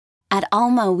At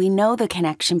Alma, we know the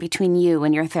connection between you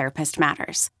and your therapist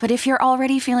matters. But if you're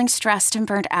already feeling stressed and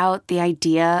burnt out, the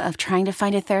idea of trying to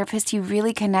find a therapist you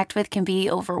really connect with can be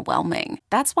overwhelming.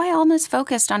 That's why Alma's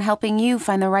focused on helping you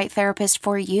find the right therapist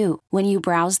for you. When you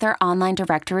browse their online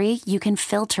directory, you can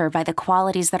filter by the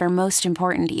qualities that are most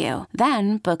important to you.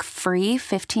 Then book free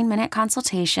 15-minute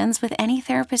consultations with any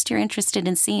therapist you're interested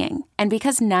in seeing. And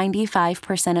because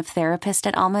 95% of therapists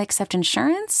at Alma accept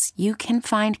insurance, you can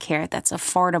find care that's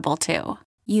affordable too.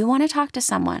 You want to talk to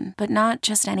someone, but not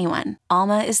just anyone.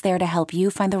 Alma is there to help you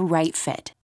find the right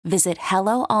fit. Visit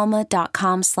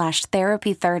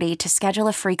helloalma.com/therapy30 to schedule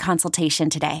a free consultation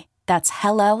today. That's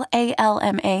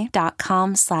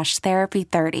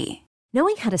helloalma.com/therapy30.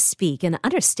 Knowing how to speak and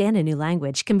understand a new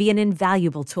language can be an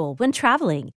invaluable tool when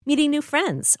traveling, meeting new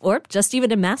friends, or just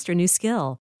even to master a new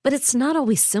skill. But it's not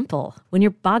always simple when you're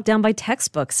bogged down by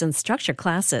textbooks and structured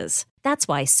classes. That's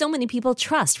why so many people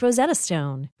trust Rosetta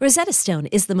Stone. Rosetta Stone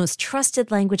is the most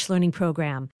trusted language learning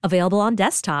program, available on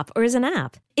desktop or as an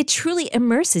app. It truly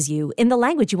immerses you in the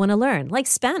language you want to learn, like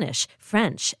Spanish,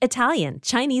 French, Italian,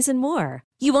 Chinese, and more.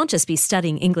 You won't just be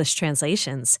studying English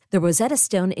translations. The Rosetta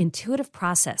Stone intuitive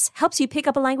process helps you pick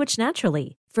up a language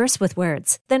naturally, first with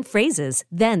words, then phrases,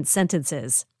 then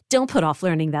sentences. Don't put off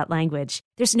learning that language.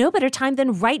 There's no better time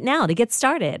than right now to get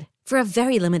started. For a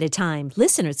very limited time,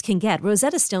 listeners can get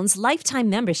Rosetta Stone's lifetime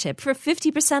membership for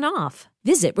 50% off.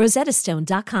 Visit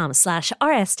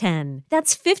rosettastone.com/rs10.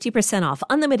 That's 50% off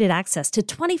unlimited access to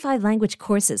 25 language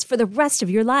courses for the rest of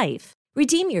your life.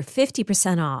 Redeem your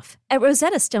 50% off at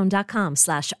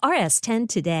rosettastone.com/rs10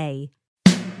 today.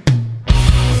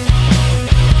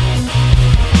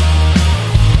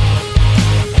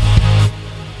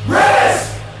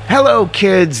 Hello,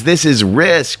 kids. This is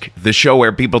Risk, the show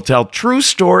where people tell true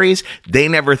stories they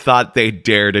never thought they'd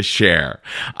dare to share.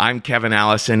 I'm Kevin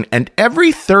Allison, and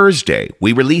every Thursday,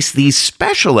 we release these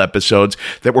special episodes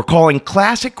that we're calling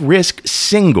Classic Risk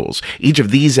Singles. Each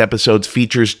of these episodes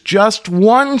features just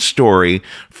one story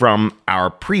from our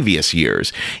previous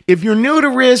years. If you're new to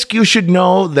Risk, you should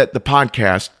know that the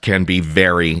podcast can be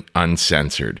very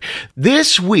uncensored.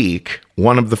 This week,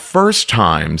 one of the first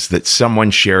times that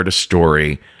someone shared a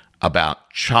story about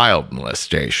child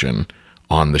molestation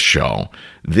on the show.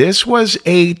 This was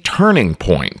a turning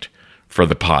point for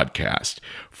the podcast,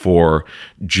 for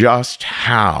just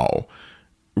how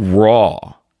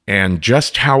raw and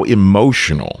just how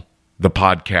emotional the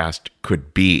podcast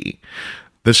could be.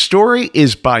 The story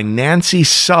is by Nancy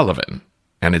Sullivan,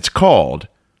 and it's called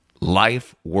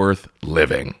Life Worth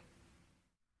Living.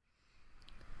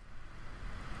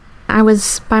 I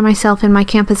was by myself in my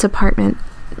campus apartment,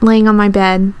 laying on my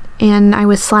bed, and I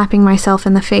was slapping myself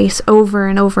in the face over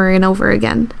and over and over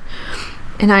again.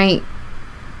 And I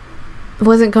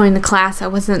wasn't going to class, I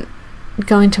wasn't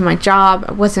going to my job,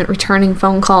 I wasn't returning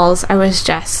phone calls, I was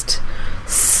just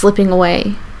slipping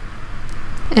away.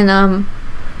 And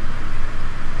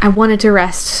I wanted to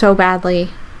rest so badly,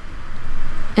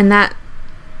 and that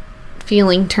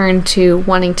feeling turned to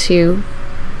wanting to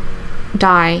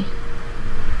die.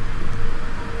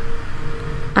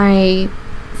 I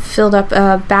filled up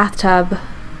a bathtub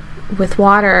with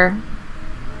water,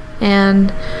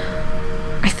 and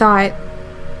I thought,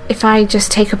 if I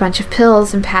just take a bunch of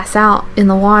pills and pass out in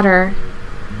the water,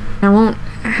 I won't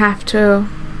have to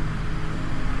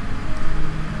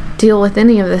deal with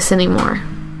any of this anymore.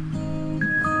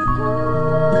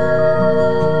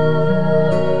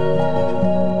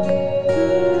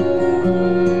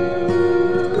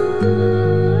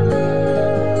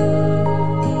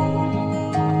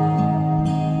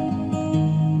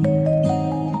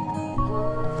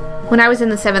 When I was in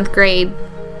the 7th grade,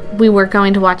 we were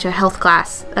going to watch a health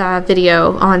class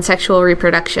video on sexual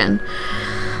reproduction.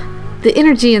 The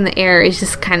energy in the air is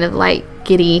just kind of like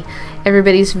giddy.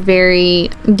 Everybody's very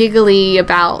giggly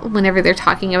about whenever they're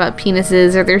talking about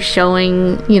penises or they're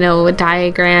showing, a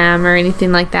diagram or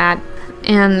anything like that.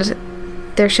 And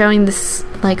they're showing this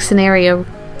scenario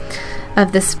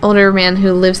of this older man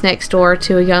who lives next door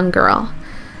to a young girl.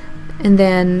 And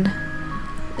then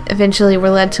eventually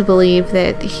we're led to believe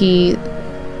that he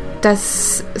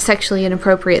does sexually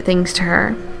inappropriate things to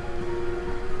her.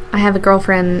 I have a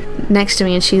girlfriend next to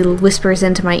me, and she whispers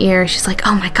into my ear, she's like,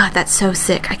 "Oh my God, that's so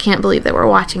sick. I can't believe that we're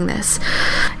watching this."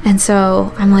 And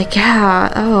so I'm like, yeah,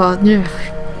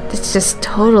 it's just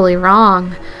totally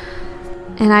wrong.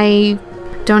 And I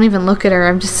don't even look at her.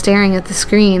 I'm just staring at the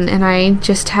screen, and I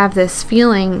just have this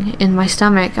feeling in my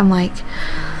stomach. I'm like,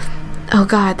 oh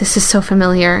God, this is so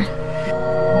familiar.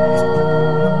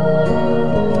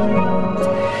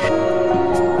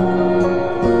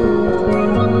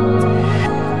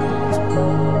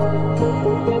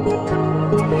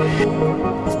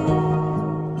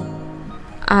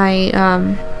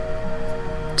 I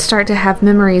start to have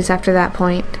memories after that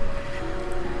point.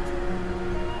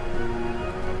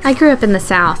 I grew up in the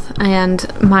South, and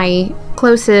my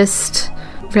closest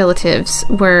relatives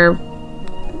were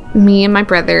me and my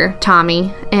brother,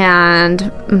 Tommy,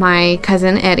 and my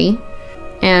cousin, Eddie.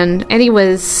 And Eddie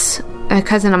was a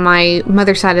cousin on my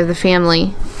mother's side of the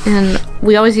family, and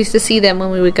we always used to see them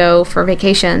when we would go for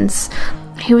vacations.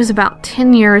 He was about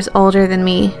 10 years older than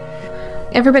me.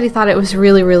 Everybody thought it was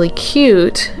really, really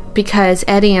cute because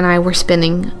Eddie and I were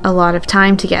spending a lot of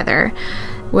time together.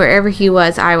 Wherever he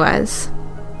was, I was.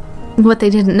 What they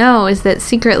didn't know is that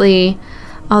secretly,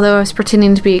 although I was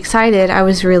pretending to be excited, I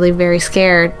was really very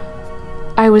scared.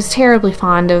 I was terribly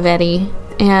fond of Eddie,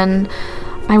 and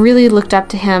I really looked up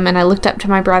to him, and I looked up to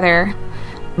my brother.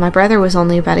 My brother was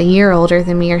only about a year older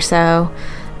than me or so,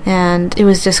 and it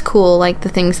was just cool, like the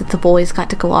things that the boys got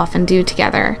to go off and do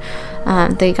together.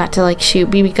 They got to like shoot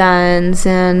BB guns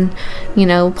and, you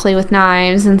know, play with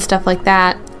knives and stuff like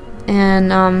that.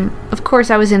 And of course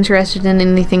I was interested in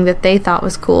anything that they thought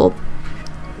was cool.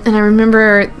 And I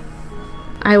remember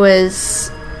I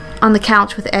was on the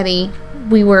couch with Eddie.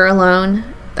 We were alone.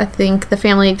 I think the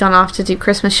family had gone off to do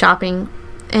Christmas shopping,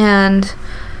 and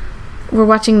we're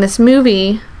watching this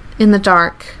movie in the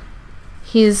dark.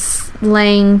 He's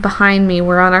laying behind me.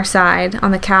 We're on our side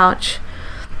on the couch,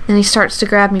 and he starts to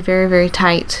grab me very, very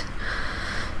tight.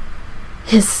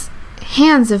 His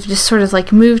hands have just sort of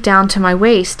like moved down to my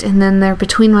waist, and then they're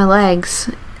between my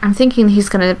legs. I'm thinking he's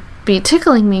gonna be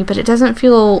tickling me, but it doesn't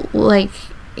feel like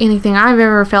anything I've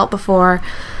ever felt before.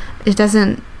 It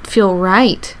doesn't feel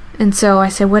right. And so I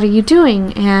said, "What are you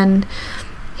doing?" And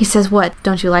he says, "What,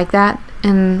 don't you like that?"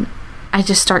 And I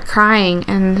just start crying,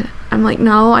 and I'm like,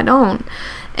 "No, I don't."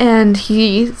 And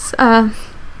he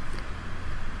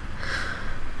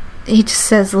just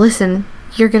says, "Listen,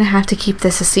 you're gonna have to keep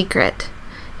this a secret.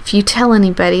 If you tell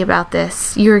anybody about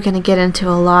this, you're gonna get into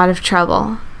a lot of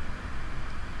trouble."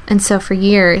 And so for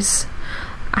years,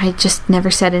 I just never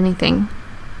said anything.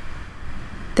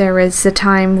 There was a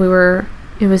time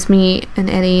it was me and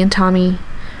Eddie and Tommy,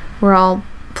 we're all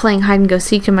playing hide and go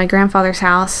seek in my grandfather's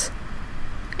house,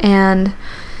 and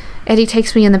Eddie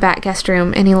takes me in the back guest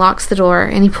room, and he locks the door,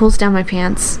 and he pulls down my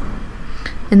pants,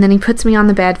 and then he puts me on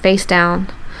the bed face down.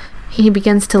 He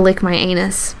begins to lick my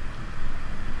anus.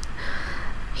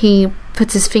 He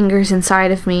puts his fingers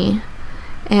inside of me,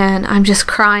 and I'm just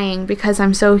crying because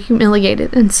I'm so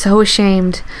humiliated and so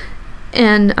ashamed,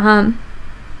 and I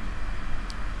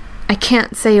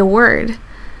can't say a word,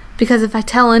 because if I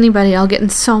tell anybody, I'll get in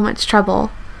so much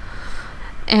trouble.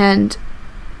 And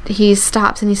he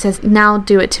stops and he says, "Now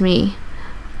do it to me."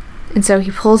 And so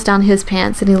he pulls down his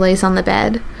pants and he lays on the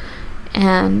bed,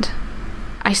 and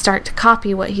I start to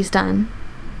copy what he's done.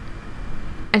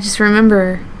 I just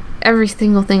remember every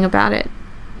single thing about it.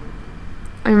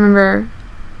 I remember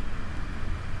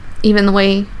even the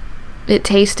way it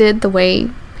tasted, the way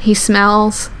he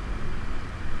smells,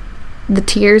 the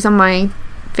tears on my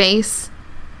face.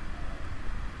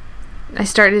 I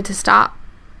started to stop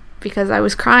because I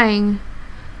was crying,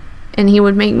 and he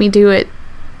would make me do it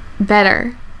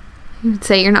better. He would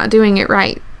say, "You're not doing it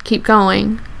right. Keep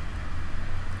going."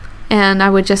 And I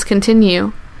would just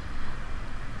continue.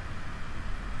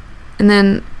 And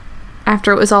then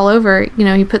after it was all over, you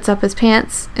know, he puts up his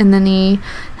pants, and then he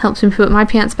helps me put my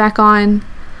pants back on.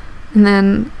 And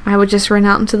then I would just run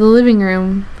out into the living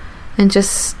room and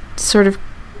just sort of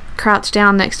crouch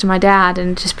down next to my dad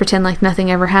and just pretend like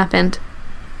nothing ever happened.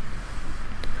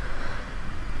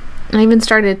 I even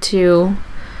started to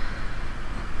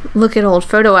look at old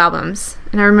photo albums,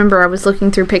 and I remember I was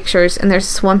looking through pictures, and there's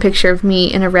this one picture of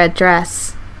me in a red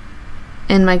dress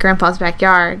in my grandpa's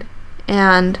backyard,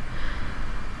 and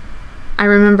I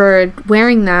remember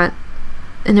wearing that,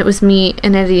 and it was me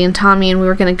and Eddie and Tommy, and we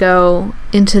were going to go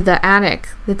into the attic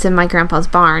that's in my grandpa's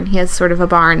barn. He has sort of a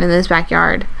barn in his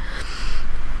backyard.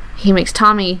 He makes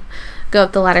Tommy go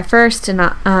up the ladder first, and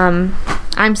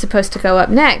I'm supposed to go up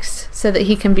next so that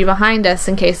he can be behind us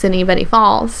in case anybody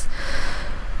falls.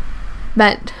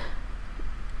 But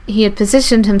he had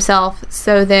positioned himself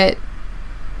so that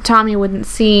Tommy wouldn't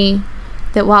see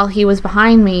that while he was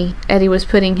behind me, Eddie was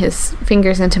putting his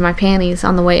fingers into my panties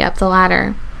on the way up the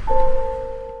ladder.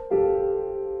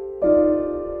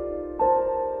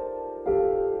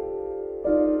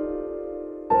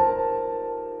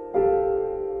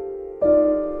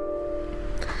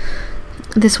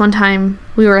 This one time,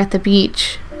 we were at the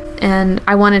beach, and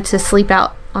I wanted to sleep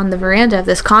out on the veranda of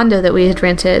this condo that we had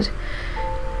rented.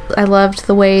 I loved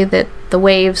the way that the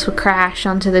waves would crash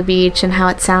onto the beach and how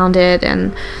it sounded,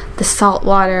 and the salt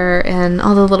water and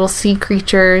all the little sea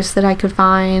creatures that I could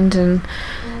find. And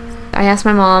I asked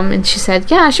my mom, and she said,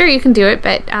 yeah, sure, you can do it,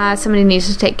 but somebody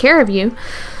needs to take care of you.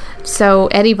 So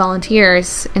Eddie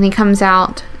volunteers, and he comes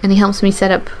out and he helps me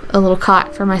set up a little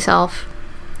cot for myself.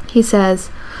 He says,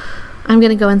 I'm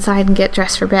going to go inside and get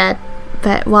dressed for bed,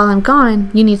 but while I'm gone,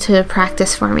 you need to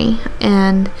practice for me.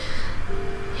 And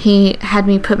he had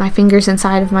me put my fingers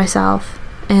inside of myself,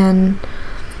 and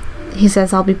he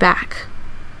says, I'll be back.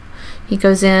 He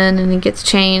goes in and he gets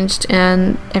changed,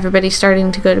 and everybody's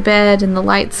starting to go to bed, and the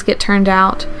lights get turned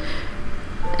out,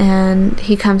 and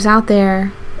he comes out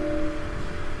there,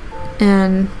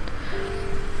 and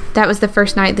that was the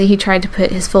first night that he tried to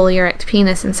put his fully erect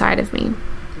penis inside of me.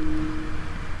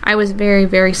 I was very,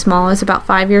 very small. I was about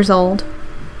 5 years old,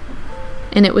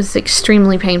 and it was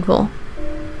extremely painful.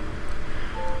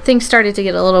 Things started to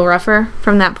get a little rougher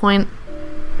from that point.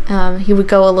 He would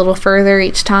go a little further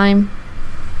each time.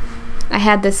 I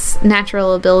had this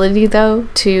natural ability, though,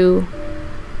 to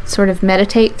sort of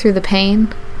meditate through the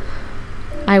pain.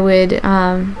 I would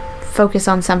focus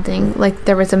on something. Like,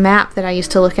 there was a map that I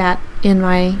used to look at in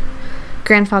my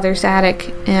grandfather's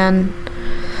attic, and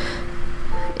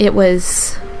it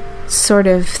was sort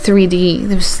of 3D.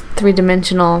 It was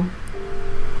three-dimensional.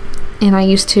 And I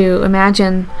used to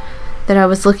imagine that I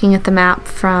was looking at the map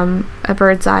from a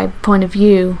bird's eye point of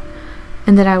view,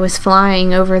 and that I was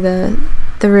flying over the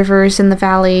rivers and the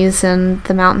valleys and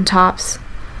the mountaintops.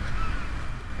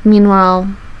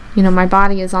 Meanwhile, my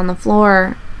body is on the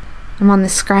floor. I'm on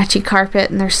this scratchy carpet,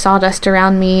 and there's sawdust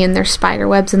around me, and there's spider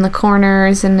webs in the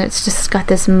corners, and it's just got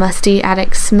this musty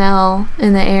attic smell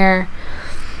in the air.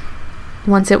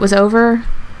 Once it was over,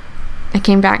 I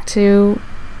came back to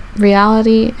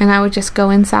reality, and I would just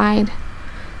go inside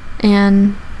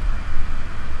and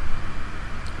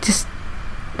just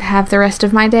have the rest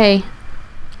of my day.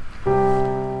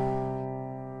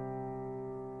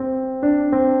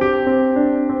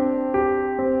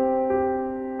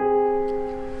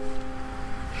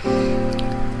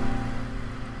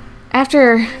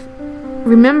 After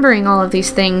remembering all of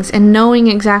these things and knowing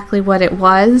exactly what it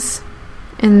was,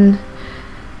 and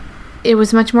it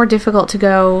was much more difficult to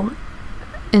go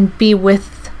and be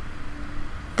with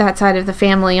that side of the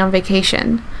family on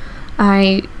vacation.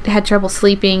 I had trouble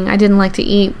sleeping. I didn't like to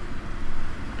eat.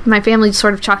 My family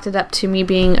sort of chalked it up to me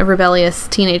being a rebellious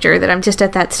teenager, that I'm just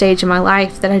at that stage in my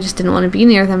life that I just didn't want to be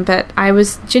near them. But I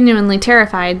was genuinely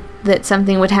terrified that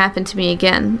something would happen to me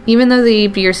again. Even though the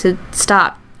abuse had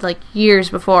stopped like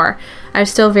years before, I was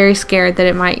still very scared that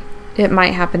it might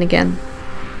happen again.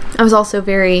 I was also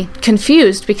very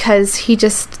confused because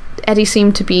Eddie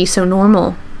seemed to be so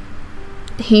normal.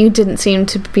 He didn't seem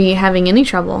to be having any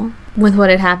trouble with what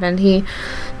had happened. He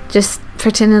just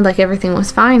pretended like everything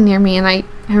was fine near me, and I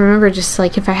remember just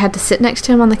like if I had to sit next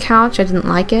to him on the couch, I didn't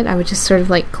like it. I would just sort of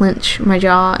like clench my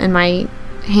jaw, and my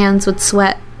hands would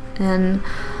sweat, and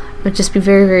would just be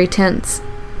very, very tense.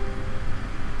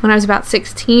 When I was about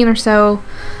 16 or so,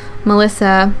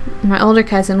 Melissa, my older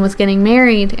cousin, was getting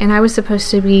married, and I was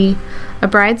supposed to be a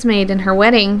bridesmaid in her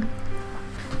wedding.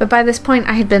 But by this point,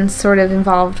 I had been sort of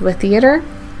involved with theater,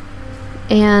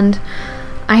 and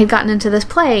I had gotten into this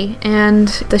play, and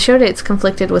the show dates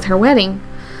conflicted with her wedding.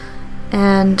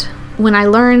 And when I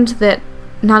learned that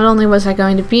not only was I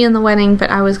going to be in the wedding,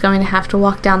 but I was going to have to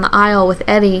walk down the aisle with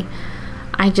Eddie,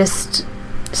 I just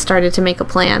started to make a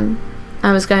plan.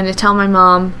 I was going to tell my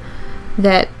mom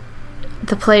that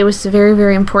the play was very,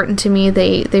 very important to me.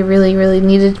 They really, really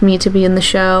needed me to be in the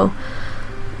show.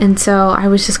 And so I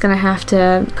was just going to have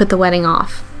to put the wedding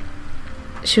off.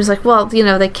 She was like, well,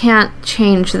 they can't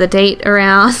change the date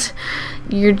around.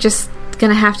 You're just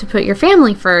going to have to put your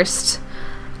family first.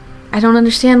 I don't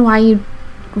understand why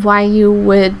you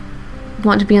would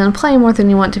want to be in the play more than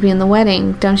you want to be in the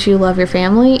wedding. Don't you love your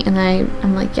family? And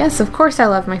I'm like, yes, of course I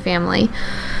love my family.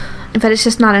 But it's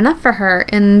just not enough for her,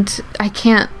 and I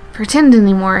can't pretend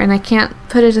anymore, and I can't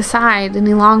put it aside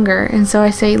any longer. And so I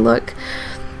say, look,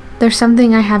 there's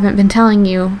something I haven't been telling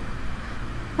you.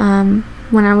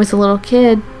 When I was a little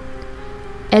kid,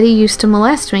 Eddie used to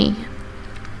molest me.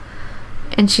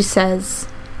 And she says,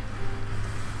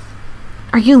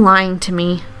 are you lying to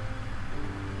me?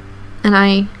 And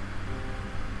I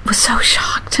was so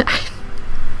shocked.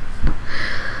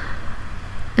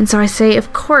 And so I say,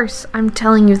 of course, I'm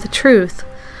telling you the truth.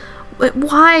 But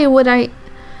why would I?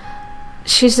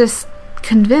 She's just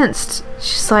convinced.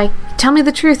 She's like, tell me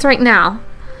the truth right now.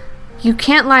 You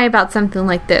can't lie about something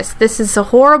like this. This is a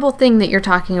horrible thing that you're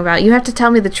talking about. You have to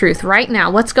tell me the truth right now.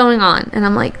 What's going on? And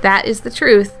I'm like, that is the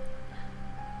truth.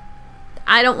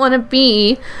 I don't want to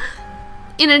be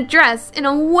in a dress in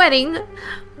a wedding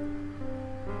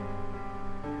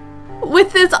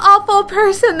with this awful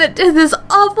person that did this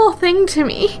awful thing to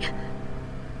me.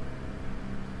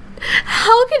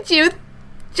 How could you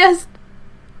just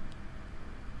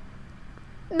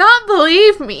not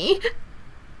believe me?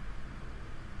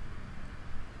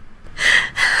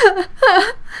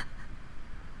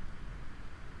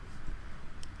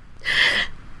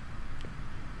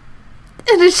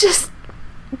 And it's just,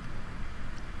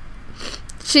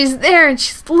 she's there and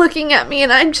she's looking at me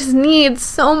and I just need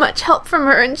so much help from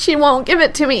her and she won't give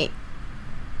it to me.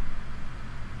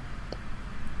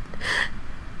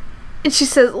 And she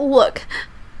says, look,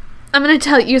 I'm going to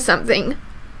tell you something.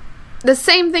 The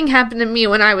same thing happened to me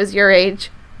when I was your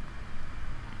age.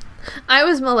 I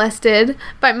was molested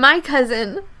by my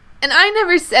cousin, and I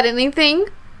never said anything.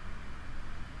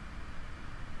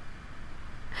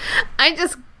 I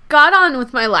just got on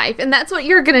with my life, and that's what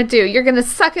you're gonna do. You're gonna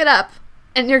suck it up,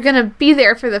 and you're gonna be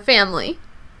there for the family.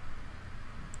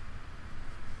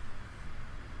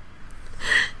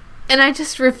 And I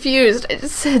just refused. I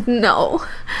just said, no,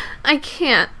 I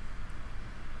can't.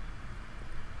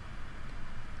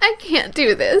 I can't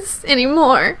do this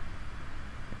anymore.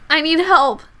 I need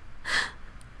help.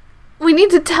 We need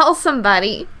to tell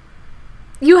somebody.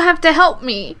 You have to help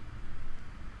me.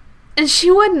 And she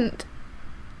wouldn't.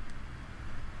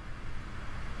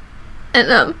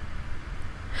 And,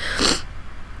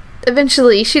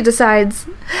 eventually she decides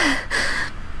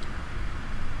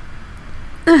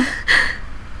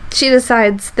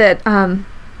that,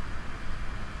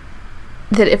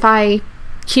 that if I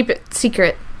keep it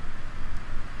secret,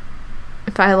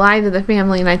 if I lie to the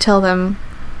family and I tell them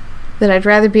that I'd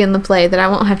rather be in the play, that I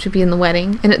won't have to be in the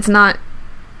wedding. And it's not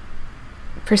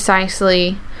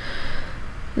precisely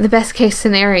the best case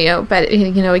scenario, but,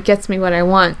 you know, it gets me what I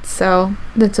want. So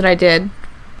that's what I did.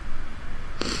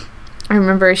 I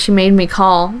remember she made me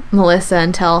call Melissa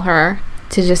and tell her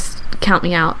to just count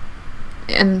me out.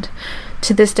 And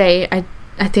to this day, I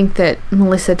think that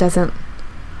Melissa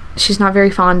she's not very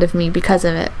fond of me because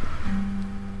of it.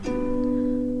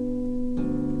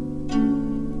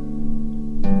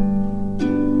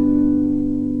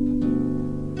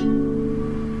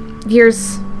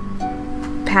 Years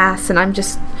pass and I'm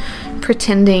just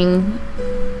pretending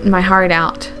my heart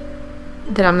out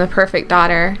that I'm the perfect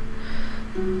daughter,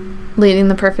 leading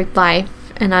the perfect life,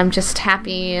 and I'm just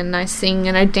happy and I sing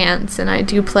and I dance and I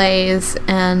do plays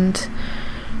and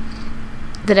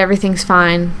that everything's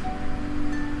fine.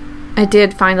 I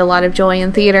did find a lot of joy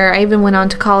in theater. I even went on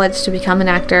to college to become an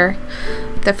actor.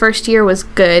 The first year was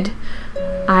good.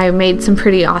 I made some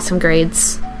pretty awesome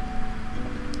grades.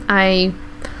 I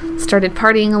started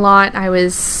partying a lot. I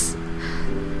was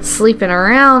sleeping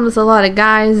around with a lot of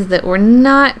guys that were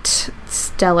not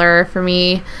stellar for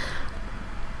me.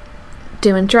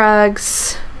 Doing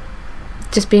drugs.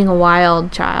 Just being a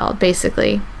wild child,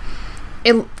 basically.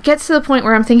 It gets to the point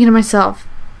where I'm thinking to myself,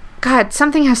 God,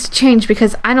 something has to change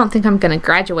because I don't think I'm going to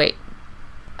graduate.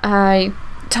 I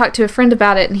talked to a friend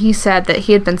about it and he said that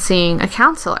he had been seeing a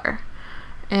counselor.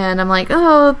 And I'm like,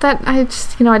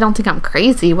 I don't think I'm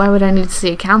crazy. Why would I need to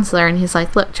see a counselor? And he's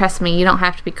like, look, trust me, you don't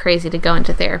have to be crazy to go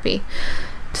into therapy.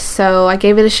 So I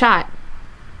gave it a shot.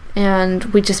 And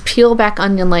we just peel back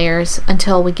onion layers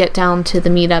until we get down to the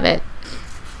meat of it.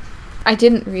 I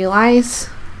didn't realize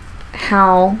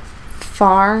how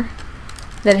far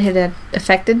that it had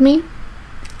affected me.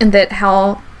 And that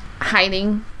how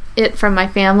hiding it from my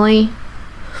family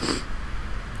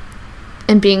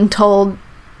and being told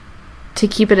to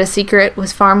keep it a secret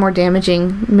was far more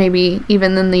damaging, maybe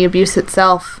even than the abuse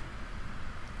itself.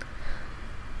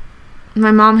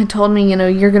 My mom had told me,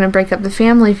 you're going to break up the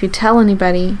family if you tell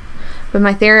anybody. But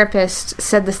my therapist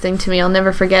said this thing to me, I'll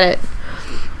never forget it.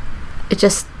 It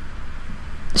just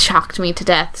shocked me to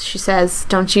death. She says,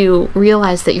 don't you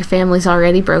realize that your family's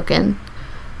already broken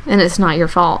and it's not your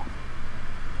fault?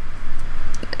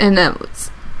 And that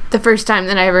was the first time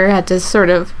that I ever had to sort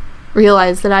of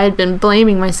realize that I had been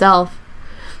blaming myself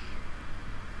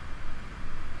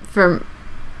for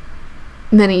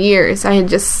many years. I had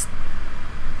just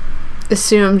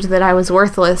assumed that I was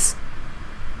worthless.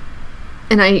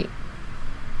 And I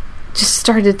just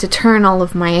started to turn all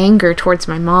of my anger towards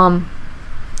my mom.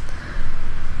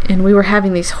 And we were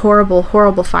having these horrible,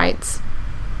 horrible fights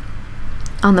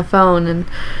on the phone. And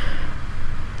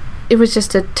it was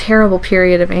just a terrible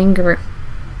period of anger.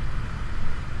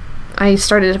 I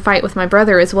started to fight with my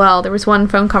brother as well. There was one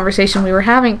phone conversation we were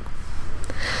having,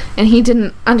 and he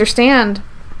didn't understand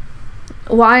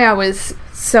why I was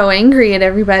so angry at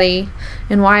everybody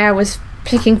and why I was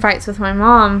picking fights with my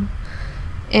mom.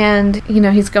 And,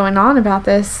 he's going on about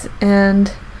this,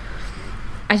 and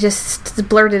I just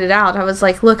blurted it out. I was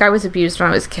like, look, I was abused when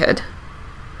I was a kid.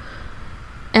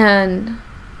 And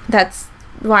that's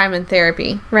why I'm in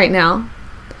therapy right now.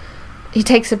 He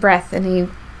takes a breath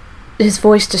and his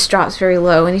voice just drops very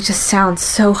low and he just sounds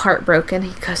so heartbroken.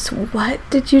 He goes, what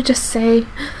did you just say?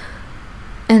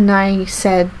 And I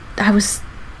said, I was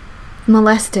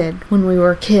molested when we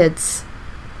were kids.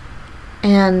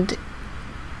 And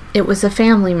it was a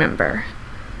family member.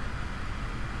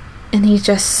 And he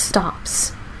just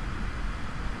stops.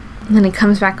 And then he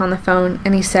comes back on the phone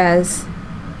and he says,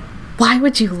 why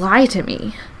would you lie to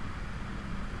me?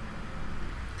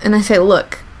 And I say,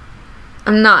 look,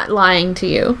 I'm not lying to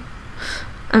you.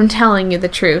 I'm telling you the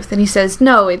truth. And he says,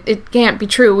 no, it can't be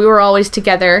true. We were always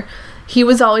together. He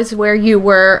was always where you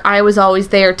were. I was always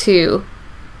there too.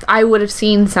 I would have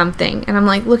seen something. And I'm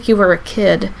like, look, you were a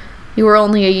kid. You were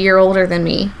only a year older than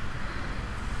me.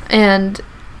 And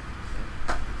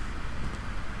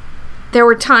there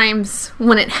were times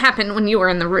when it happened when you were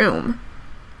in the room.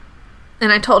 And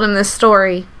I told him this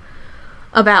story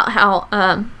about how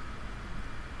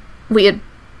we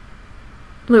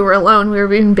were alone. We were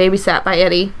being babysat by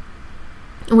Eddie.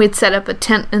 And we'd set up a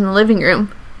tent in the living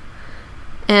room.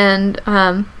 And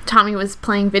Tommy was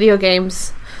playing video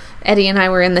games. Eddie and I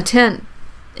were in the tent.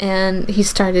 And he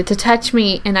started to touch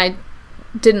me. And I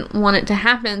didn't want it to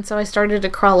happen. So I started to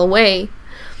crawl away.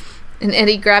 And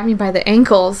Eddie grabbed me by the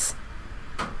ankles.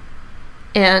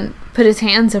 And put his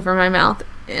hands over my mouth.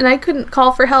 And I couldn't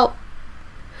call for help.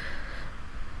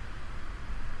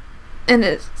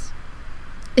 And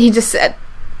he just said,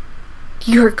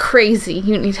 you're crazy.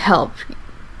 You need help.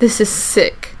 This is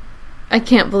sick. I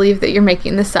can't believe that you're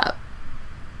making this up.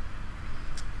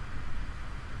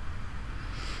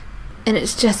 And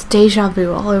it's just deja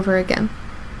vu all over again.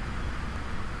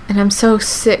 And I'm so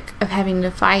sick of having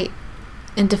to fight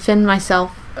and defend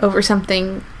myself over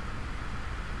something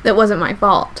that wasn't my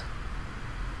fault.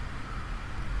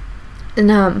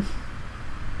 And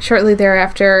shortly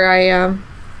thereafter, I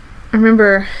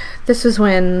remember this was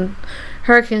when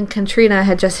Hurricane Katrina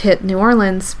had just hit New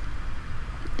Orleans,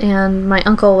 and my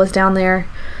uncle was down there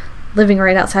living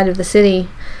right outside of the city.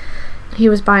 He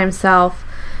was by himself,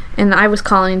 and I was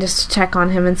calling just to check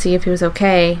on him and see if he was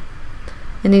okay.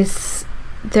 And he's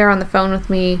there on the phone with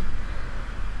me,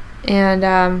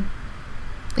 and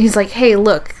he's like, hey,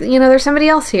 look, there's somebody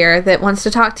else here that wants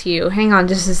to talk to you. Hang on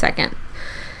just a second.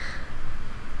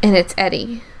 And it's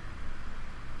Eddie.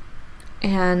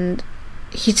 And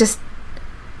he just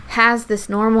has this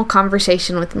normal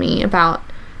conversation with me about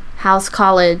how's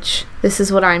college, this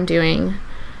is what I'm doing,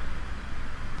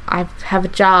 I have a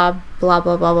job, blah,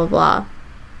 blah, blah, blah, blah.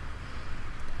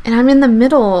 And I'm in the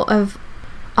middle of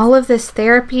all of this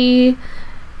therapy,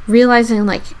 realizing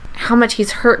like how much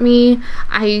he's hurt me.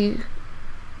 I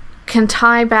can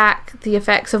tie back the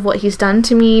effects of what he's done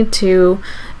to me to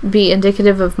be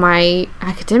indicative of my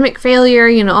academic failure,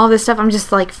 all this stuff. I'm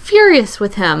just like furious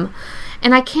with him.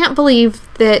 And I can't believe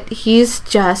that he's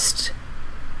just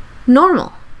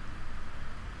normal.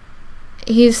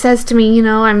 He says to me,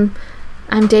 I'm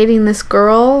dating this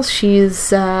girl.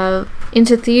 She's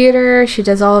into theater. She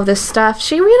does all of this stuff.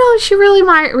 She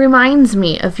really reminds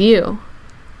me of you.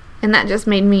 And that just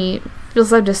made me feel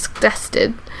so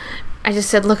disgusted. I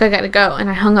just said, look, I gotta go. And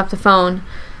I hung up the phone.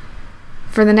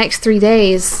 For the next 3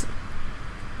 days,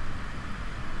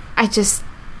 I just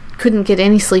couldn't get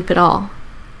any sleep at all.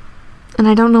 And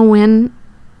I don't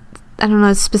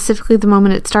know specifically the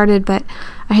moment it started, but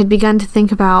I had begun to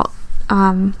think about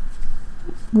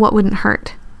what wouldn't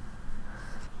hurt.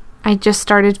 I just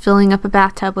started filling up a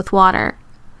bathtub with water.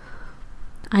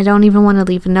 I don't even want to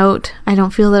leave a note. I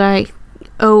don't feel that I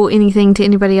owe anything to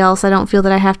anybody else. I don't feel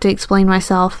that I have to explain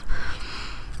myself.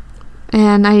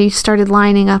 And I started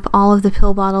lining up all of the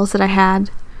pill bottles that I had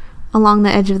along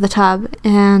the edge of the tub,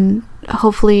 and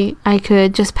hopefully I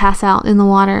could just pass out in the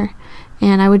water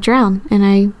and I would drown and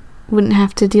I wouldn't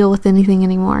have to deal with anything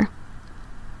anymore.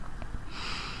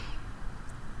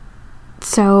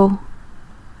 So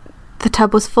the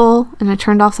tub was full and I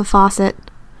turned off the faucet,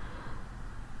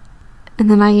 and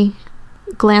then I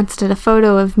glanced at a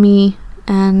photo of me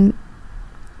and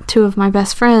two of my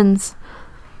best friends,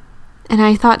 and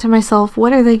I thought to myself,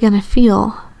 what are they going to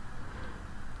feel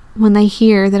when they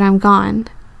hear that I'm gone?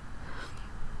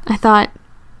 I thought,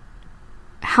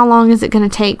 how long is it going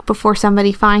to take before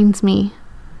somebody finds me?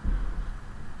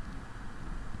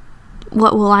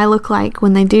 What will I look like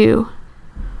when they do?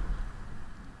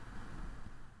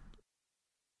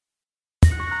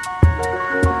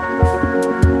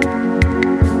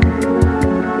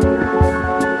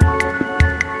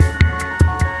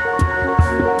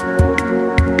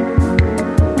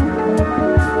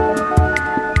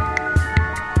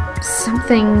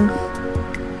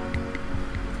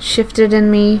 shifted in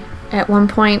me at one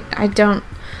point.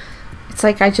 It's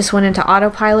like I just went into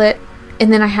autopilot,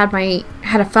 and then I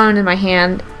had a phone in my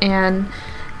hand, and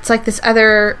it's like this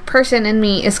other person in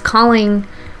me is calling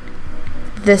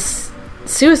this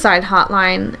suicide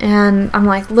hotline, and I'm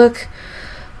like, look,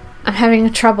 I'm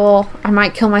having trouble. I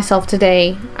might kill myself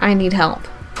today. I need help.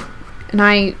 And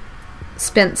I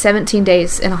spent 17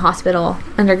 days in a hospital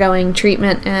undergoing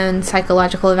treatment and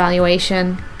psychological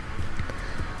evaluation.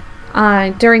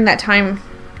 During that time,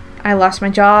 I lost my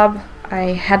job.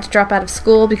 I had to drop out of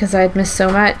school because I had missed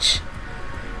so much.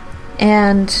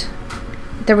 And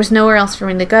there was nowhere else for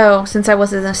me to go. Since I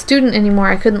wasn't a student anymore,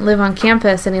 I couldn't live on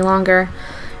campus any longer,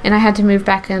 and I had to move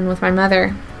back in with my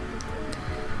mother.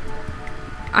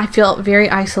 I felt very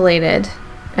isolated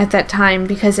at that time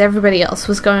because everybody else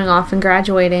was going off and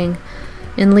graduating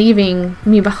and leaving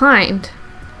me behind.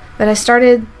 But I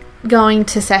started going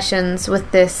to sessions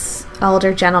with this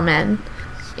older gentleman.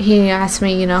 He asked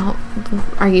me,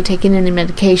 are you taking any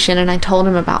medication? And I told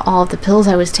him about all of the pills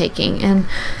I was taking. And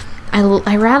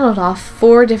I rattled off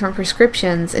 4 different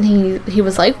prescriptions, and he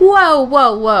was like,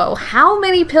 whoa, how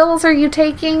many pills are you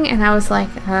taking? And I was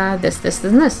like, this,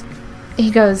 and this. He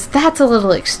goes, that's a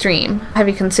little extreme. Have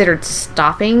you considered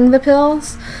stopping the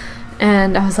pills?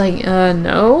 And I was like,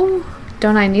 no,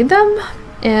 don't I need them?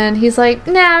 And he's like,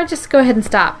 no, just go ahead and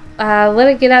stop. Let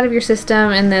it get out of your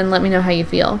system, and then let me know how you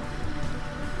feel.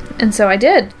 And so I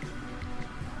did.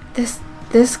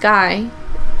 This guy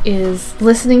is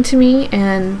listening to me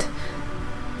and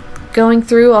going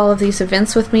through all of these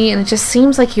events with me, and it just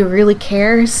seems like he really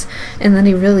cares, and then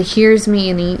he really hears me,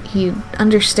 and he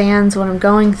understands what I'm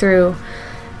going through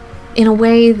in a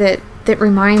way that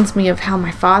reminds me of how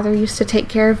my father used to take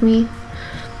care of me.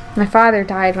 My father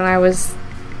died when I was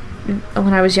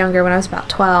younger, when I was about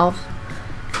 12,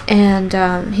 and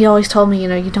he always told me,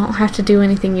 you don't have to do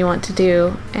anything you want to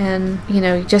do, and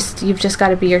you've just got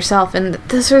to be yourself. And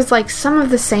this was like some of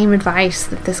the same advice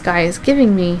that this guy is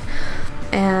giving me.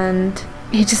 And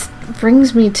it just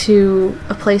brings me to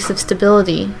a place of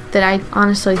stability that I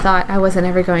honestly thought I wasn't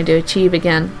ever going to achieve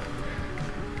again.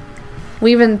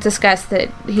 We even discussed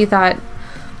that he thought,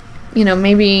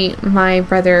 maybe my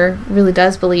brother really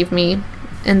does believe me,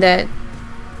 and that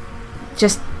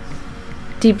just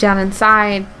deep down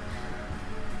inside,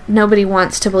 nobody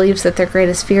wants to believe that their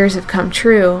greatest fears have come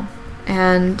true.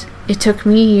 And it took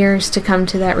me years to come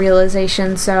to that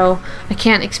realization, so I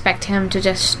can't expect him to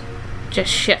just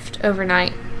shift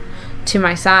overnight to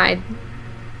my side.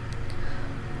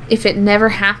 If it never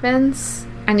happens,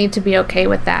 I need to be okay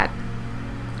with that,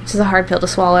 which is a hard pill to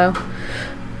swallow.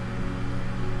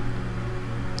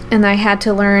 And I had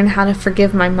to learn how to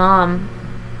forgive my mom.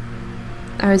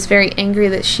 I was very angry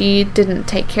that she didn't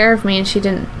take care of me, and she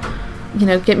didn't,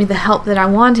 get me the help that I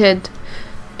wanted.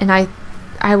 And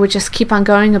I would just keep on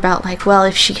going about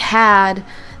if she had,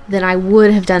 then I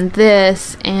would have done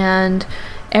this, and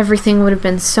everything would have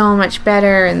been so much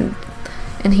better. And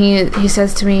he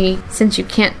says to me, since you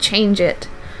can't change it,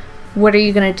 what are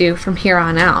you going to do from here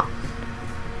on out?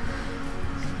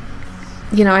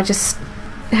 I just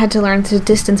had to learn to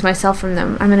distance myself from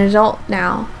them. I'm an adult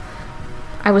now.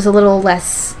 I was a little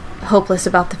less hopeless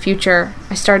about the future.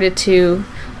 I started to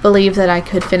believe that I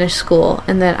could finish school,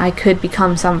 and that I could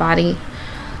become somebody,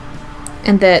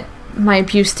 and that my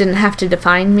abuse didn't have to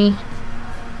define me.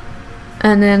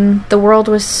 And then the world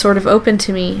was sort of open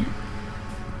to me.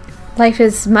 Life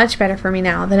is much better for me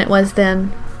now than it was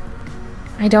then.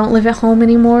 I don't live at home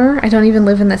anymore. I don't even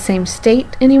live in the same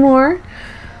state anymore.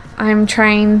 I'm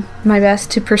trying my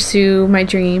best to pursue my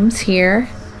dreams here.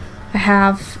 I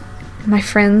have my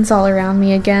friends all around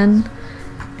me again.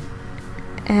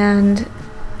 And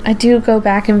I do go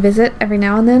back and visit every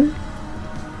now and then.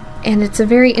 And it's a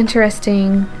very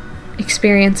interesting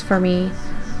experience for me,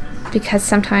 because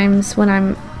sometimes when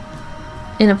I'm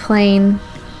in a plane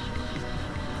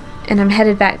and I'm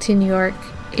headed back to New York,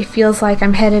 it feels like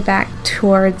I'm headed back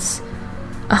towards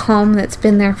a home that's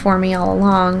been there for me all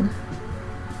along.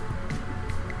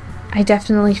 I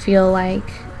definitely feel like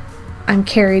I'm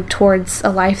carried towards a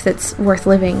life that's worth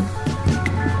living.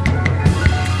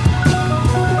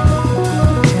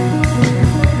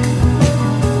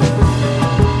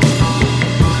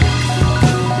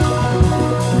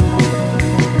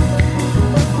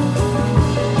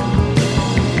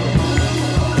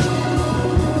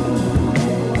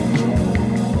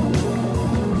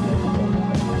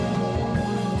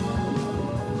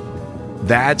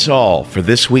 That's all for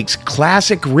this week's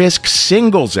Classic Risk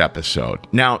Singles episode.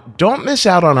 Now, don't miss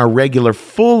out on our regular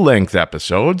full-length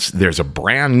episodes. There's a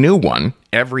brand new one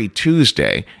every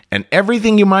Tuesday, and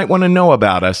everything you might want to know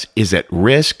about us is at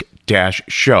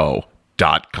risk-show.com.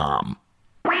 Inc.com.